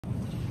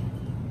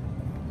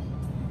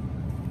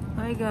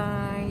Hi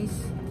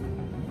guys!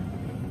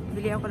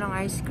 Bili ako ng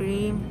ice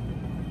cream.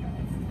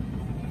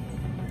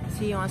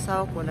 Kasi yung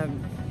asawa ko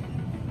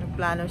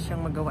nagplano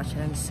siyang magawa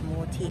siya ng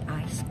smoothie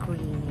ice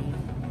cream.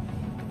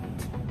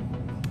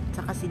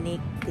 Tsaka si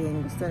Nick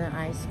din gusto ng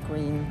ice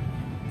cream.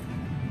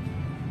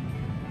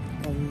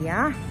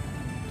 Kaya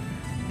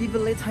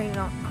bibili tayo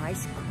ng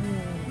ice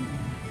cream.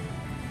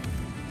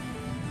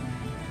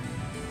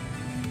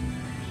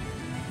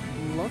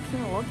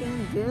 Looking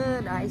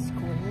good ice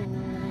cream.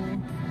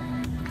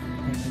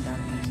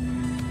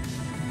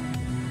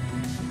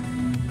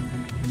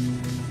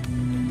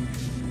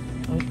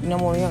 Tingnan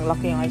mo yung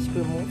laki ng ice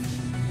cream mo.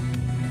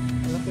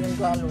 Ang laki ng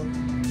galon.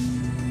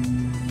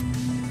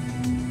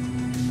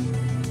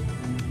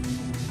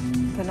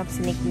 Kanap si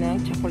Nick na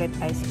chocolate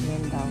ice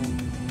cream daw.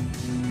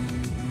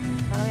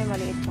 Parang may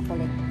maliit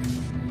chocolate.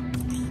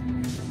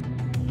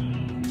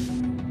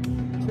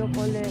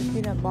 Chocolate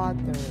peanut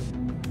butter.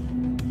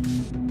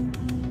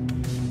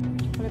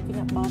 Chocolate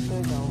peanut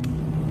butter daw.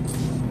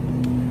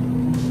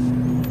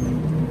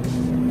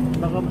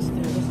 Baka mas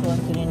gustuhan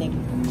ko ni Nick.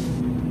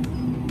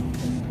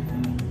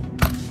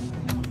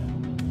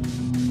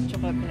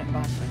 Chocolate peanut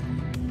butter.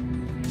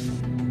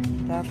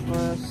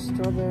 Tapos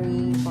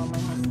strawberry for my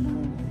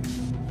husband.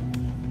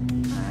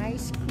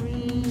 Ice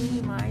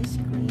cream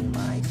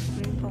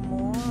for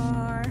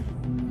more.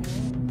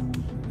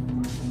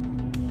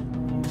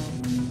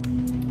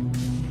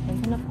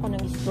 Naghanap ko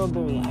ng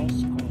strawberry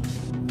ice cream.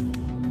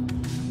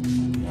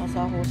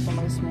 Nasa ako sa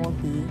mga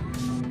smoothie.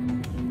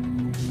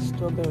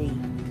 Strawberry.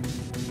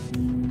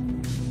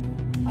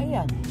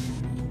 Ayan.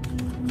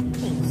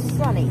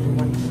 Isa na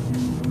iwan.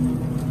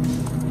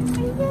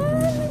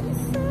 Ayan.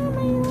 Isa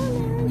na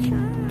iwan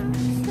siya.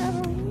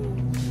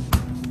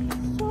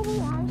 Strawberry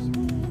ice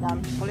cream.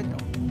 Dami chocolate,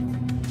 oh.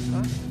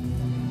 Huh?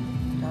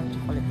 Dami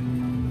chocolate.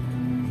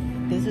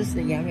 This is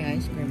the yummy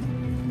ice cream.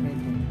 Right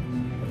here.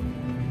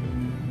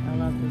 I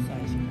love this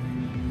ice cream.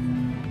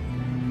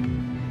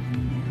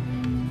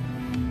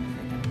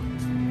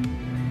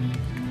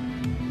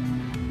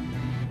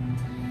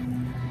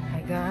 I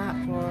got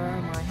for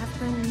my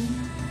husband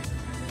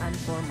and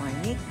for my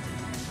Nick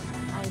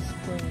ice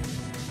cream.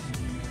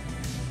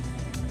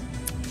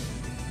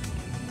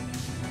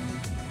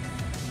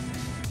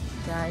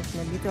 Guys,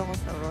 nandito ako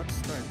sa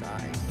Roadster,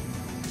 guys.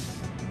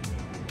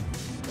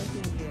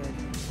 Looking good.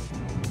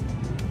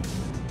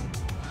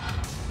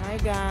 Hi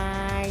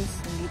guys,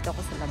 nandito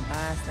ako sa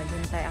labas.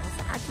 Naghintay ako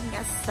sa aking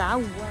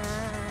asawa.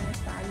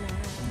 Sana.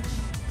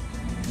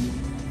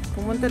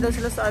 Pumunta daw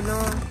sila sa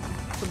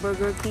sa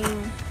Burger King.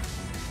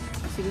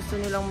 Kasi gusto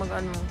nilang mag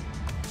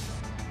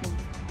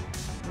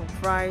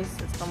fries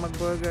at saka mag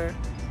burger.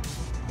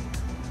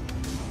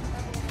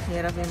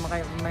 Hirap yung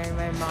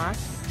may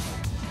mask.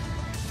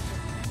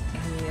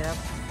 Hirap.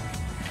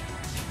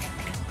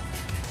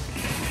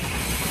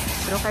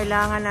 Pero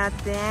kailangan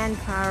natin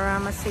para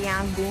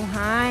masaya ang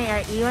buhay.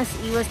 Ay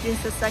iwas din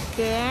sa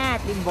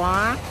sakit,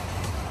 diba?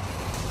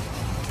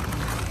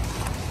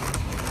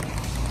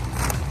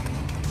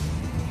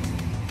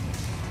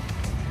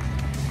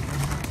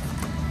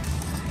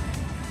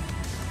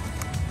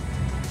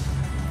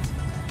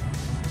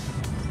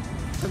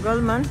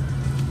 Tagal man.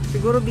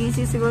 Siguro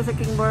busy siguro sa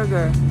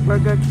Burger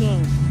King.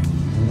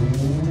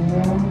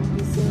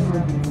 Busy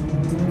nila.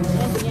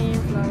 Ayan, tingnan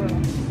yung flower.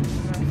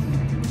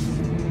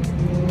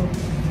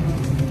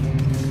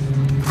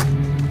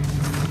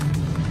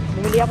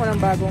 Bumili ako ng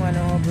bagong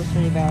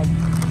grocery bag.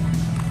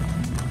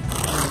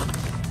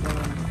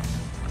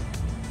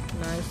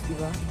 Nice,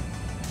 diba?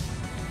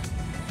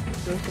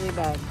 Grocery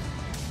bag.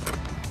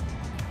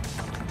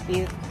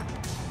 Cute.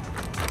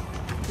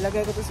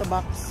 Lagay ko to sa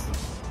box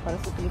para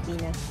sa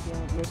Pilipinas,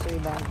 yung grocery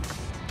bag.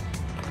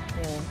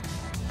 Ayan.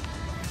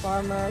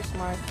 Farmers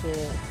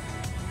Market.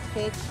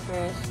 Cake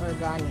Fresh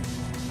Organic.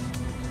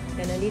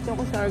 Ayan, nandito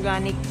ako sa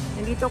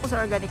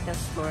organic na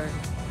store.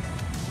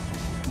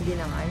 Hindi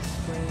ng ice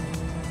cream.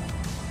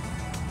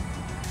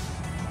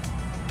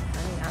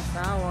 Aming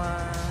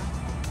asawa.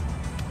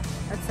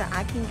 At sa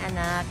aking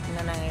anak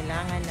na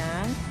nangailangan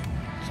ng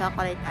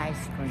chocolate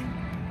ice cream.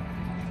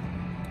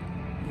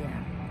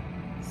 Yeah.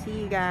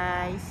 See you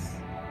guys.